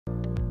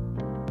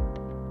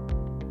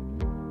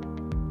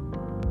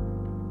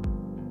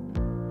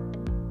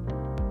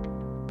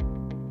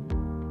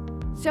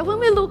So when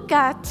we look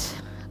at,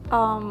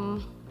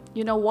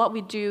 what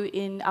we do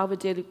in our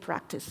daily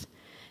practice,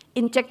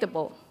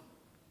 injectable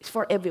is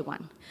for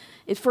everyone.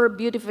 It's for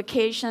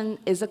beautification,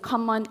 is a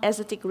common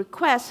aesthetic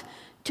request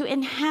to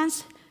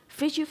enhance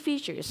facial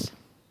features.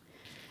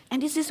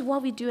 And this is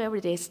what we do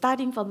every day,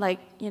 starting from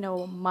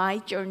my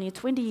journey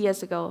 20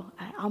 years ago,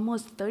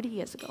 almost 30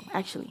 years ago,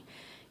 actually.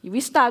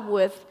 We start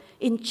with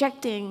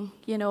injecting,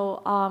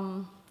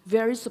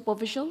 very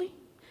superficially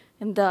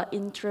in the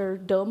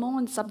intradermal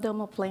and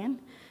subdermal plane.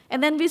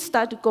 And then we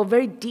start to go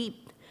very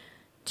deep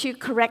to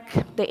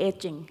correct the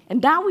aging.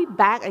 And now we're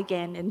back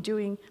again and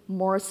doing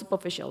more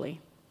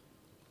superficially.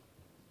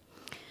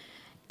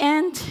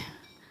 And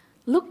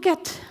look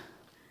at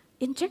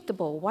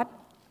injectable,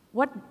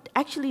 what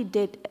actually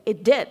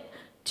it did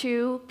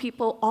to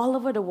people all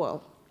over the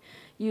world.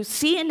 You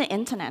see in the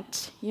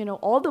internet,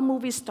 all the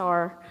movie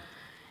stars,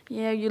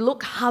 you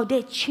look how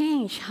they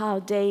change, how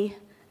they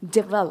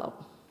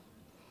develop.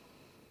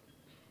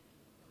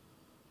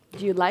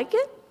 Do you like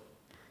it?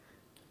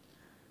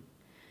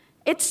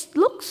 It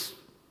looks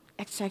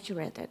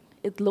exaggerated.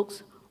 It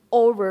looks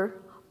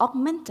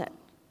over-augmented.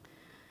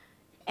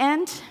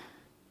 And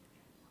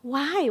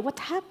why? What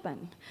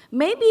happened?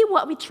 Maybe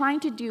what we're trying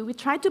to do, we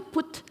try to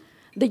put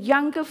the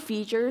younger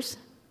features,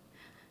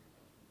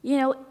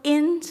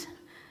 in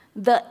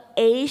the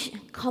age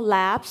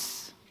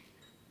collapse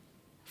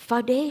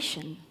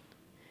foundation.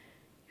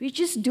 We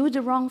just do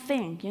the wrong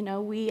thing.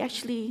 We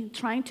actually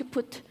trying to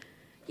put,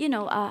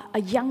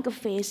 a younger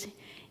face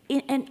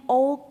in an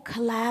old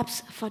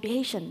collapse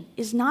foundation.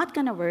 It's not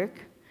gonna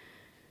work.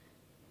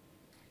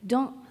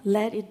 Don't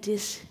let it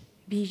just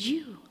be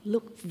you.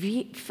 Look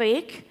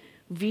fake,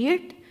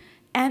 weird,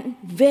 and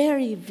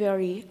very,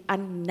 very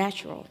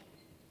unnatural.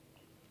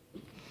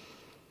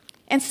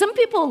 And some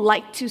people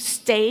like to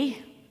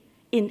stay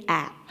in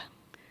app.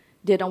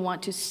 They don't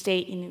want to stay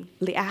in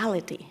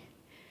reality.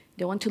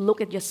 They want to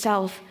look at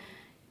yourself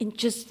in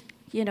just,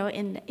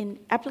 in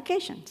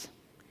applications.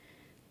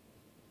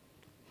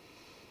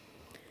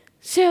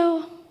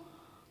 So,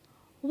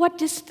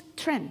 what is the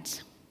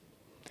trend?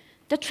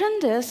 The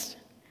trend is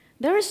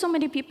there are so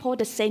many people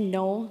that say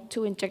no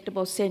to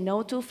injectables, say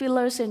no to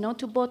fillers, say no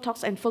to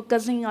Botox, and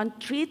focusing on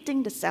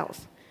treating the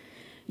cells.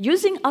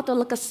 Using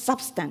autologous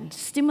substance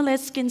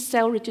stimulates skin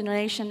cell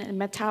regeneration and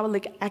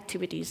metabolic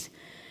activities,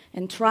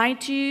 and try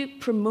to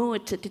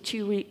promote the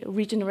tissue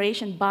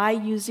regeneration by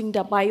using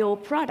the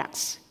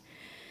bioproducts,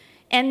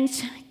 and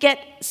get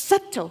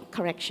subtle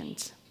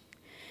corrections.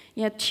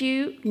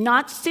 To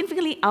not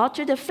significantly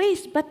alter the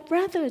face, but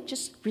rather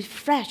just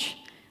refresh,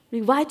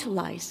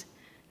 revitalize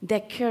their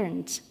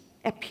current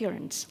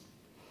appearance.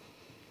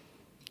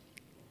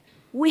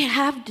 We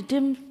have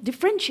to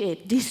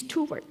differentiate these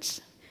two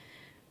words.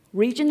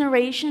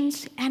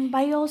 Regenerations and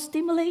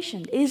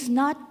biostimulation is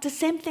not the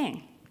same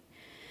thing.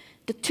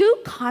 The two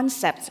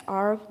concepts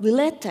are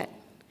related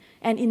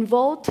and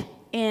involved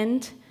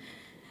in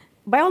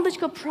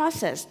biological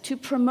process to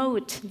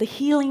promote the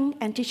healing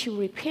and tissue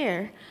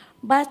repair,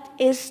 but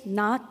it's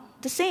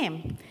not the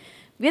same.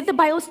 With the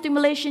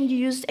biostimulation, you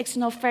use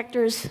external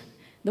factors,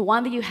 the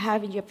one that you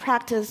have in your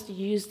practice.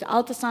 You use the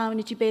ultrasound,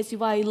 energy-based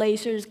device,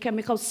 lasers,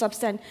 chemical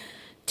substance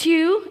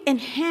to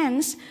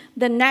enhance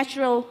the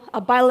natural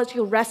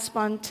biological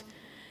response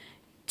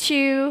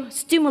to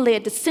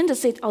stimulate the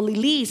synthesis or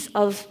release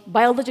of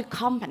biological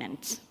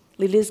components,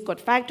 release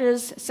growth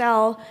factors,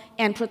 cell,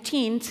 and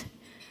proteins,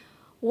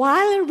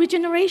 while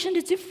regeneration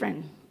is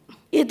different.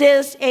 It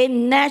is a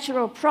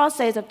natural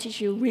process of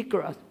tissue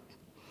regrowth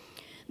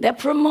that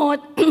promote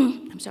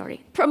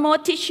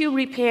tissue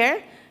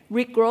repair,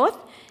 regrowth,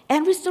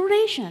 and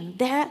restoration.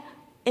 There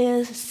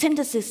is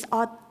synthesis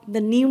of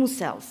the new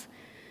cells,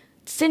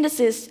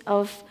 synthesis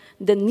of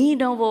the de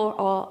novo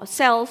or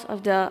cells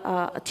of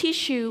the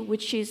tissue,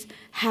 which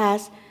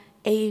has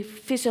a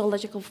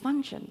physiological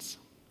functions.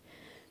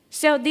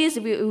 So these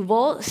will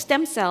evolve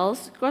stem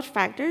cells, growth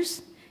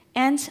factors,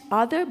 and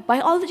other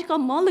biological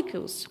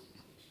molecules.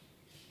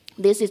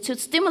 This is to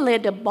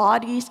stimulate the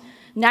body's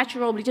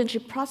natural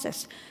regenerative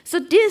process. So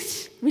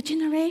these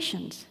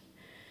regenerations,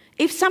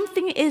 if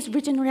something is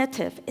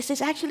regenerative, it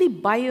is actually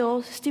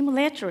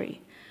biostimulatory.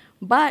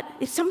 But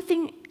if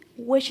something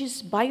which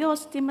is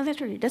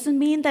biostimulatory doesn't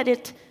mean that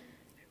it's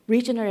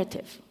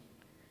regenerative.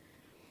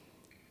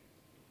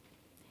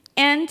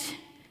 And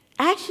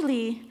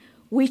actually,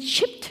 we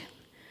shift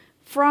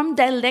from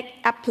direct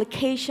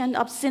application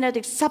of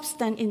synthetic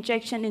substance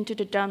injection into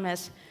the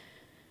dermis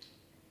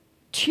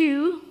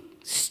to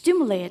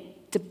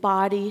stimulate the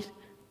body's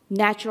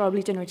natural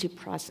regenerative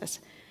process.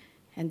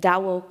 And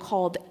that will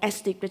call the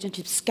aesthetic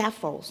regenerative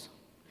scaffolds.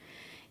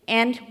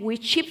 And we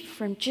shift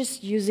from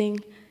just using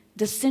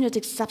the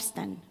synthetic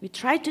substance. We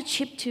try to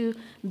shift to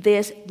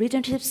this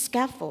regenerative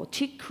scaffold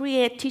to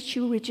create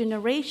tissue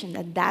regeneration.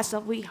 And that's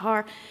what we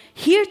are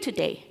here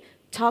today,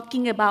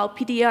 talking about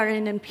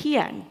PDRN and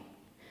PN.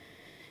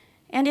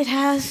 And it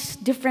has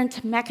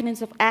different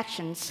mechanisms of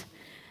actions.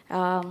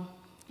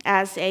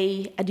 As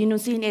a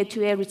adenosine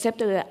A2A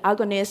receptor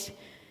agonist,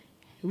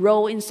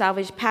 role in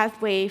salvage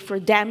pathway for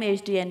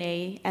damaged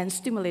DNA, and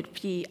stimulate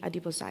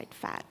pre-adipocyte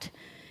fat.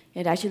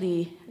 And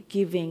actually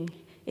giving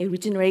a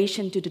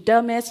regeneration to the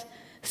dermis,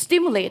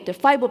 stimulate the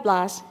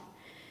fibroblasts,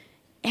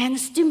 and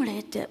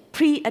stimulate the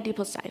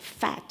pre-adipocyte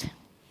fat,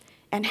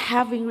 and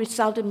having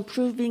result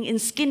improving in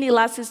skin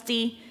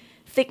elasticity,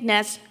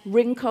 thickness,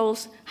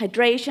 wrinkles,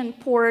 hydration,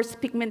 pores,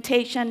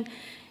 pigmentation,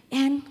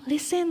 and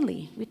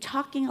recently, we're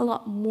talking a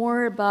lot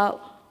more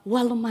about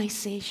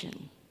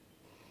volumization.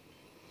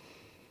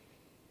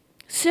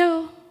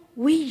 So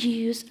we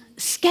use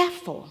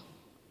scaffold.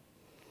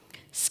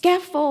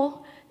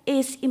 Scaffold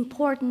is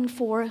important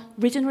for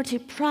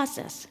regenerative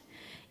process.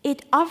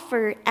 It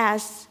offers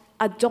as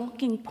a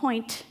docking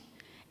point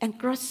and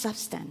growth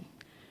substance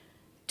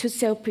to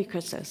cell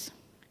precursors,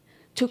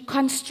 to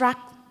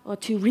construct or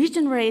to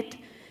regenerate,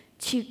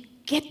 to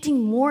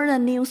getting more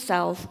new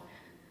cells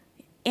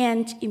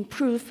and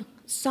improve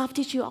soft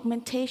tissue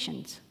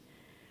augmentations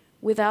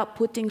without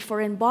putting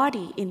foreign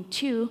body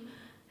into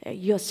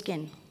your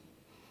skin.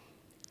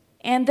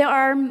 And there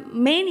are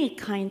many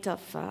kinds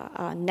of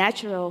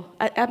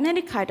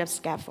many kinds of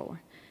scaffold.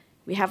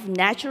 We have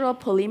natural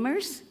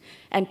polymers,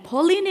 and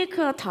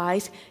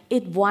polynucleotides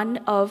is one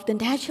of the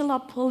natural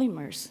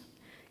polymers.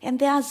 And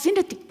there are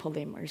synthetic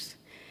polymers.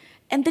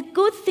 And the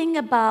good thing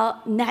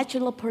about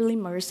natural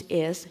polymers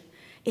is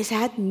it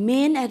has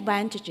main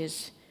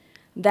advantages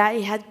that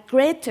it has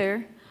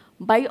greater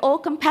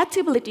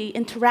biocompatibility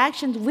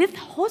interactions with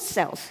host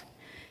cells.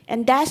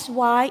 And that's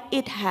why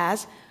it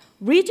has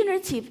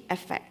regenerative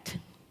effect.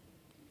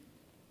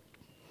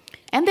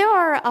 And there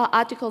are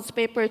articles,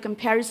 paper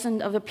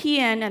comparison of the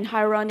PN and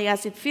hyaluronic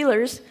acid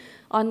fillers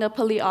on the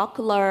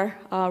polyocular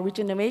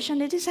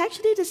regeneration. It is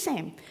actually the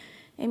same.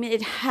 I mean,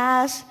 it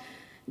has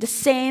the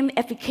same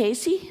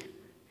efficacy,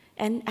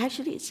 and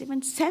actually it's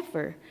even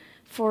safer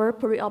for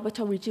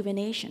periorbital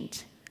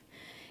rejuvenations.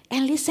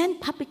 And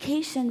recent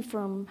publication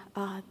from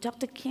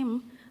Dr.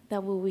 Kim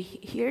that will be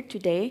here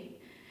today,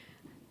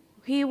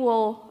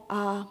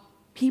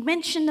 he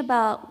mentioned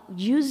about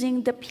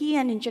using the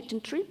PN injection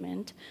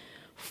treatment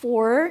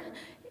for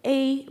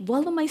a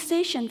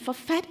volumization for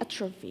fat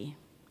atrophy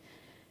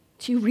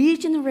to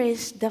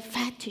regenerate the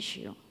fat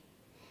tissue.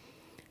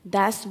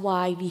 That's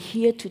why we're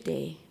here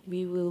today.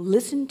 We will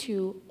listen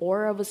to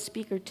all of our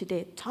speakers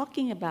today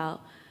talking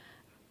about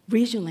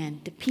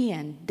Rejuran, the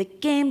PN, the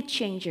game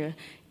changer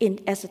in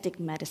aesthetic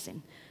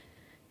medicine.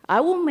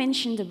 I will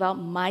mention about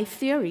my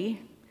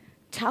theory,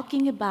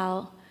 talking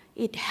about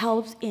it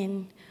helps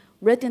in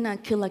retinal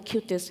killer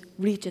cutis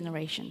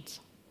regenerations.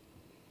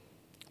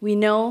 We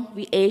know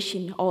we age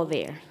in all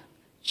there.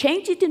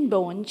 Changing in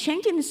bone,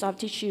 changing in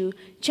soft tissue,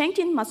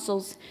 changing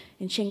muscles,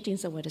 and changing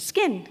over the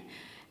skin.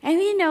 And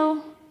we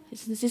know,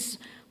 this is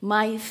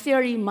my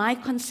theory, my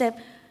concept,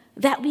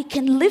 that we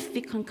can lift,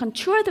 we can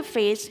contour the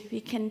face,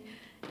 we can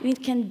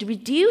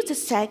reduce the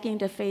sagging of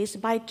the face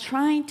by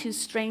trying to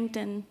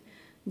strengthen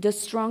the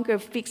stronger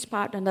fixed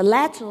part on the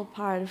lateral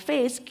part of the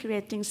face,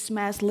 creating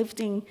smash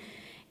lifting,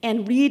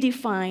 and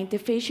redefine the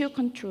facial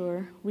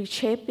contour,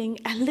 reshaping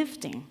and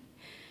lifting.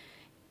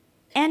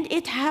 And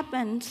it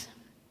happens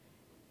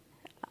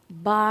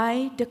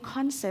by the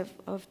concept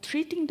of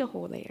treating the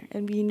whole layer.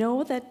 And we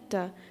know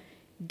that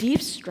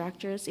deep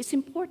structures is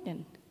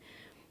important.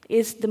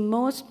 It's the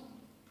most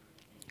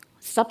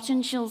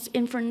substantial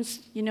influence,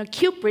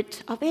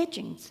 culprit of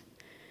aging.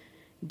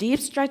 Deep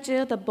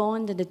structure, the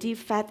bone, and the deep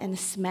fat, and the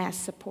smash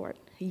support.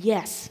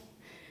 Yes,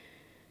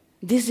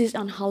 this is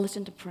on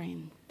horizontal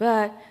plane.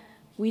 But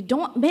we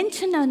don't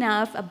mention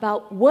enough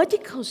about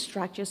vertical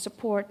structure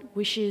support,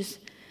 which is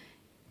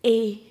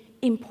an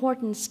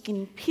important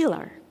skin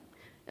pillar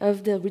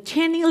of the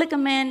retaining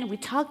ligament. We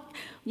talk,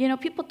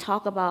 people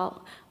talk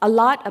about a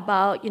lot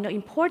about,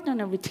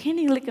 important of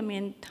retaining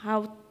ligament,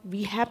 how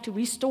we have to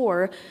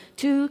restore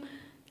to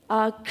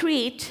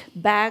create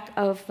back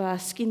of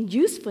skin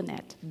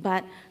usefulness,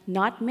 but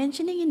not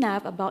mentioning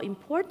enough about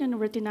important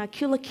retinal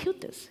killer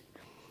cutis.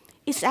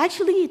 It's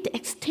actually the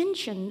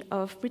extension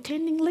of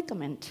retaining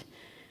ligament.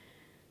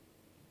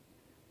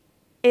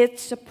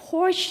 It's a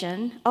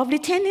portion of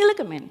retaining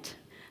ligament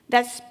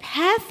that's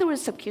passed through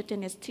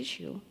subcutaneous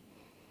tissue,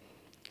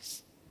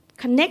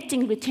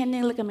 connecting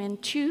retaining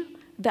ligament to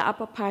the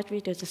upper part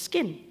of the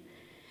skin.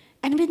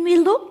 And when we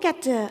look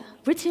at the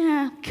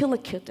retinal killer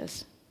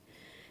cutis,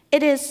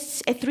 it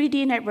is a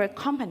 3D network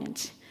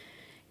component,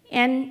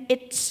 and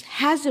it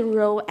has a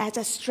role as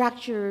a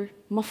structure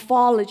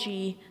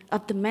morphology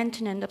of the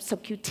maintenance of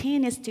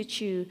subcutaneous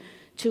tissue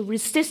to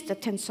resist the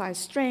tensile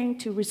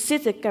strength, to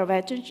resist the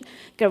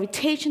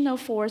gravitational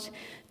force,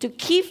 to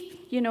keep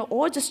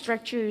all the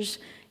structures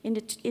in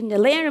the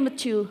layer number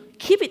 2,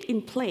 keep it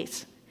in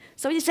place.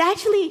 So it's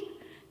actually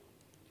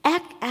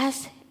act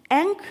as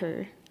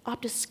anchor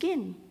of the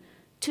skin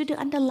to the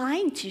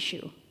underlying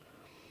tissue.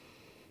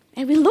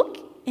 And we look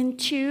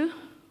into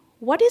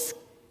what is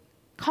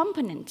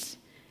components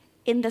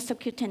in the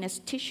subcutaneous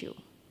tissue.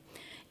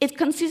 It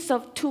consists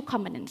of 2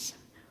 components.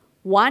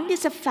 One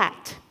is a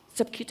fat,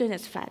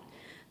 subcutaneous fat.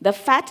 The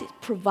fat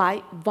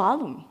provides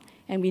volume,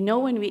 And we know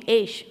when we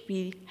age,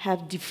 we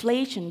have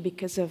deflation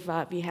because of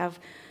we have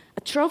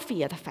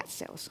atrophy of the fat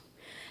cells.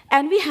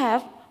 And we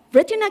have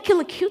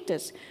retinacular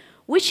cutis,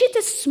 which is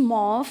a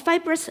small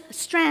fibrous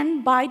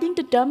strand binding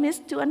the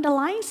dermis to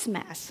underlying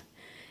mass.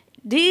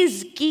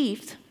 This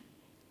gives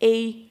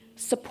a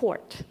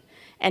support.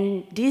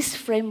 And this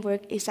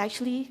framework is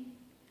actually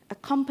a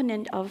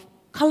component of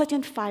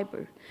collagen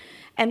fiber.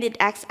 And it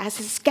acts as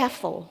a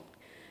scaffold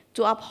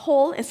to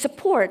uphold and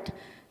support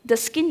the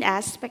skin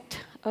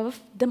aspect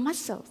of the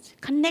muscles,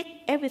 connect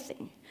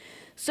everything.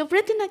 So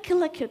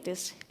retinacular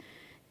cutis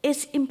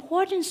is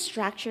important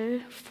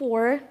structure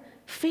for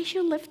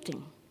facial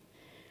lifting.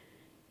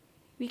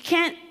 We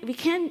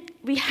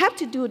have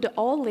to do the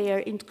all layer,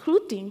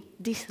 including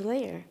this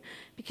layer,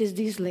 because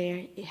this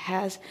layer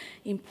has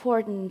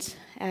importance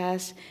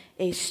as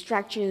a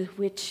structure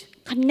which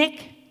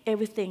connect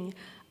everything,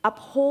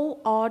 uphold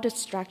all the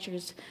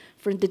structures,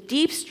 from the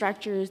deep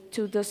structures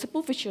to the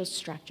superficial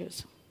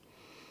structures.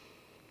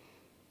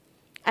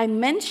 I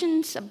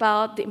mentioned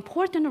about the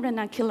importance of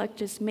retinacular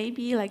cutis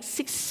maybe like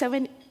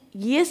 6-7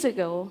 years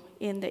ago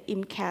in the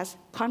IMCAS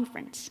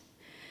conference.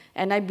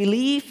 And I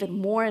believe that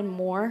more and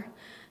more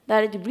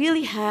that it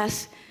really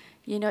has,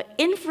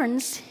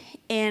 influence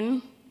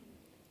in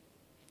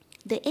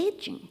the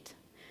aging.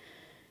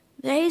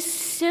 There's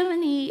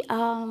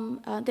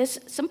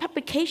some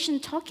publication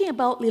talking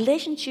about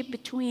relationship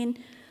between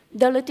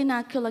the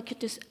retinacular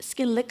cutis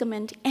skin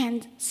ligament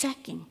and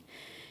sagging.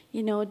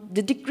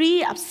 The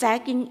degree of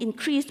sagging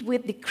increased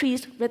with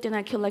decreased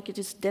retinacular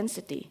cutis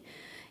density.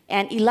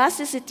 And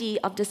elasticity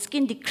of the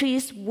skin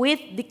decreased with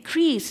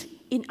decrease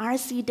in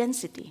RC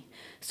density.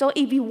 So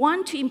if we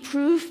want to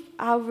improve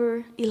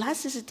our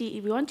elasticity,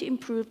 if we want to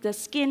improve the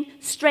skin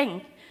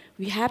strength,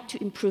 we have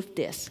to improve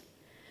this,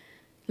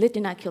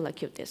 retinacular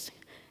cutis.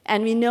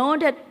 And we know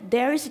that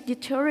there is a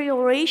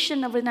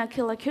deterioration of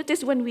retinacular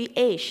cutis when we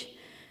age.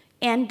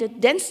 And the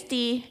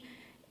density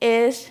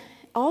is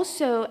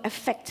also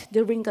affect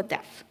the wrinkle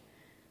depth.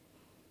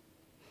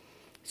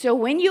 So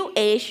when you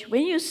age,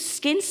 when your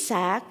skin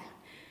sag,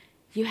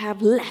 you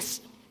have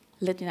less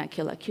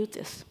retinacular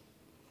cutis.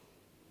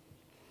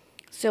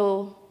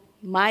 So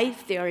my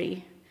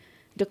theory,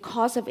 the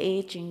cause of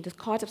aging, the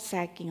cause of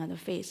sagging on the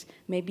face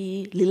may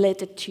be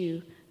related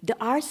to the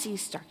RC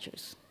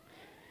structures.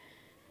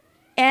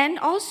 And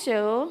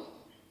also,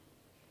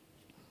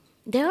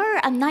 there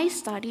are a nice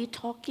study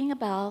talking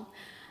about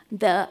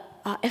the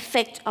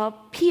effect of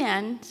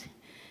PN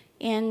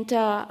and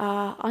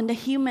on the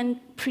human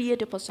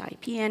pre-adipocyte,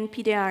 PN,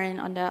 PDRN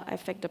on the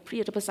effect of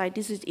pre-adipocyte.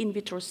 This is in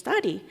vitro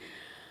study.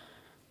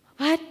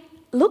 But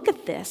look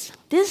at this.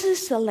 This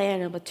is the layer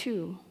number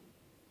 2.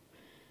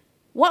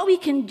 What we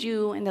can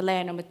do in the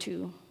layer number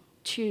 2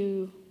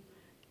 to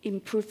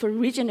improve for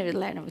regenerative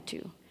layer number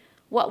 2.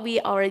 What we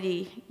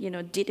already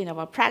did in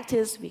our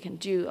practice, we can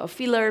do a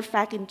filler,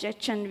 fat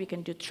injection, we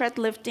can do thread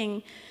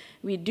lifting,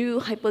 we do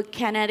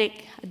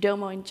hyperkinetic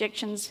dermal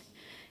injections,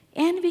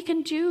 and we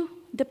can do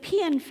the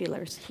PN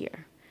fillers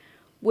here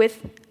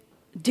with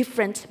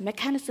different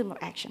mechanism of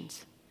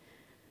actions.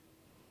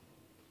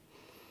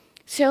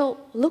 So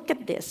look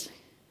at this.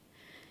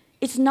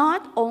 It's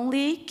not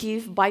only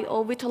give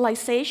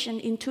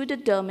biovitalization into the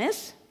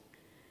dermis.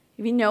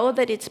 We know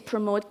that it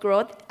promotes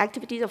growth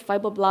activities of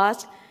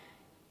fibroblasts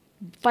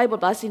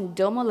in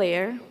dermal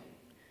layer.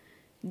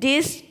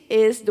 This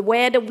is the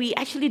way that we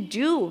actually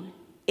do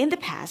in the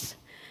past,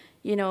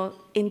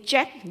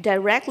 inject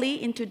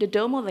directly into the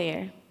dermal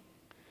layer.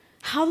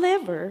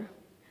 However,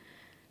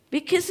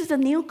 because it's a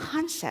new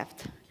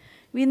concept,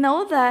 we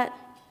know that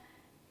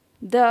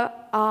the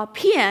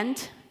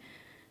PN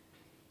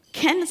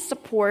can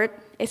support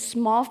a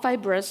small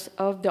fibrous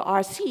of the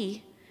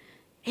RC,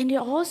 and it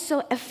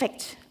also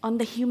affects on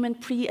the human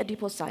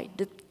pre-adipocyte,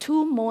 the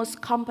two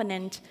most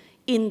components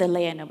in the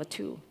layer number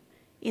 2,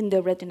 in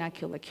the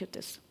retinacular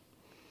cutis.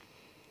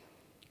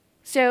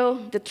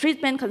 So the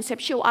treatment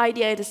conceptual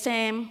idea is the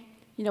same.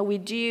 We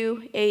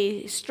do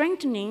a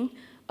strengthening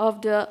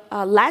of the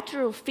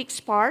lateral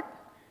fixed part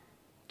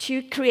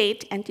to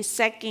create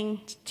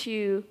anti-sagging,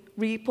 to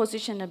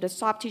reposition of the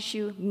soft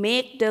tissue,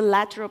 make the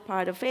lateral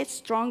part of it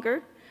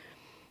stronger,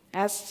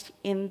 as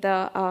in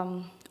the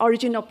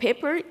original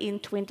paper in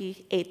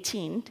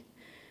 2018,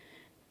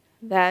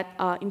 that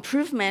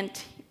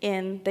improvement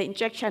in the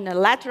injection, the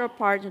lateral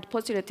part of the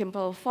posterior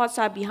temporal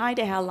fossa behind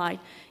the hairline,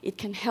 it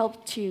can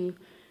help to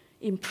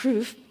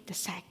improve the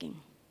sagging.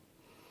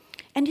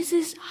 And this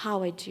is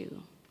how I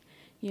do.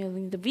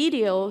 In the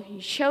video, I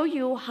show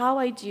you how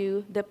I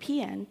do the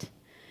PN.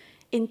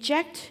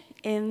 Inject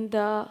in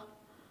the,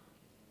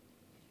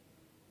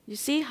 you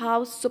see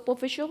how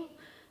superficial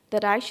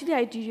that actually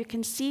I do. You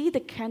can see the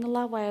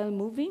cannula while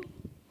moving.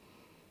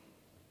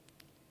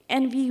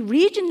 And we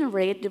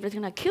regenerate the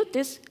retinacular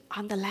cutis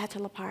on the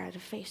lateral part of the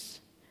face.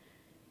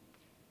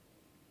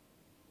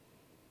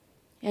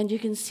 And you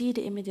can see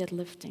the immediate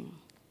lifting.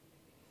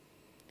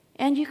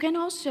 And you can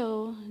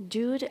also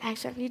do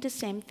exactly the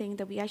same thing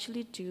that we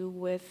actually do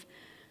with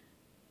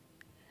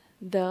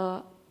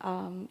the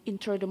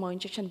intradermal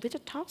injection with a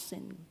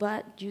toxin,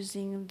 but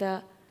using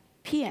the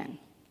PN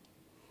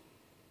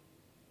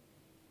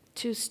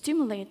to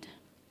stimulate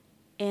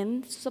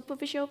in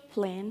superficial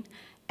plane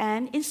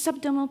and in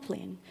subdermal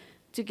plane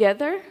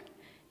together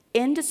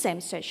in the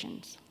same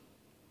sessions.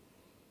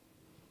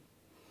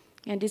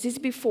 And this is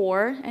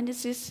before, and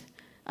this is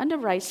on the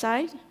right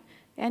side,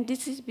 and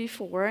this is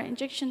before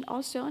injection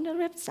also on the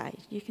left side.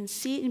 You can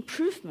see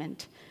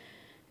improvement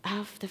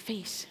of the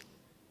face.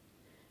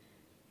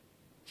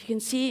 You can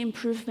see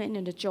improvement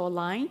in the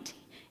jawline,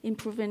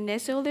 improvement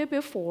nasal layer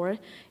before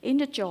in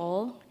the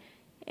jaw,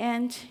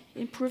 and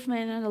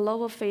improvement on the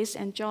lower face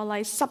and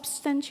jawline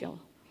substantial.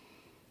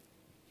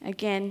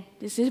 Again,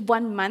 this is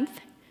 1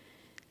 month.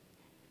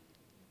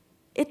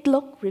 It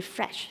looked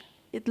refreshed.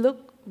 It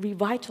looked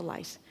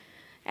revitalized.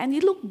 And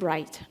it looked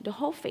bright, the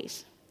whole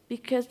face,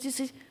 because this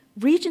is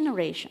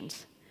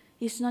regenerations.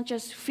 It's not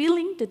just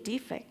feeling the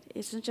defect.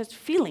 It's not just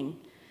feeling.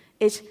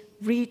 It's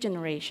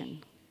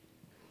regeneration.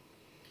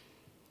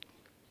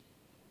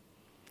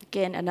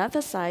 Again,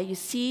 another side, you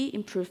see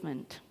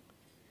improvement.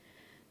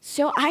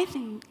 So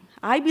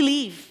I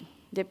believe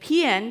the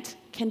PN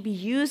can be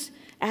used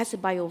as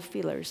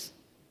biofillers.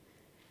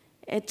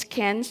 It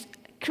can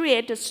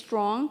create a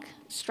strong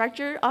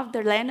structure of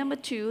the layer number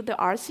 2, the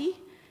RC.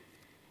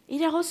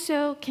 It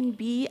also can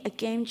be a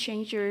game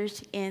changer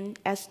in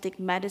aesthetic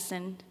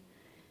medicine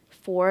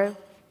for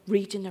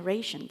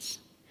regenerations.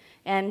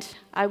 And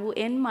I will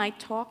end my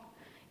talk,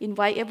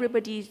 invite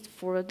everybody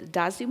for the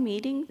DASU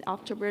meeting,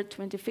 October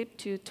 25th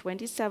to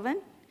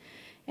 27th.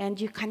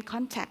 And you can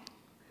contact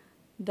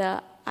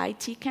the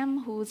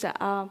ITCAM, who's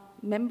a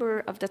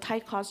member of the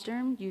Thai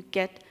costume. You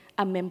get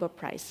a member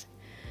price.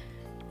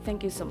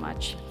 Thank you so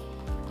much.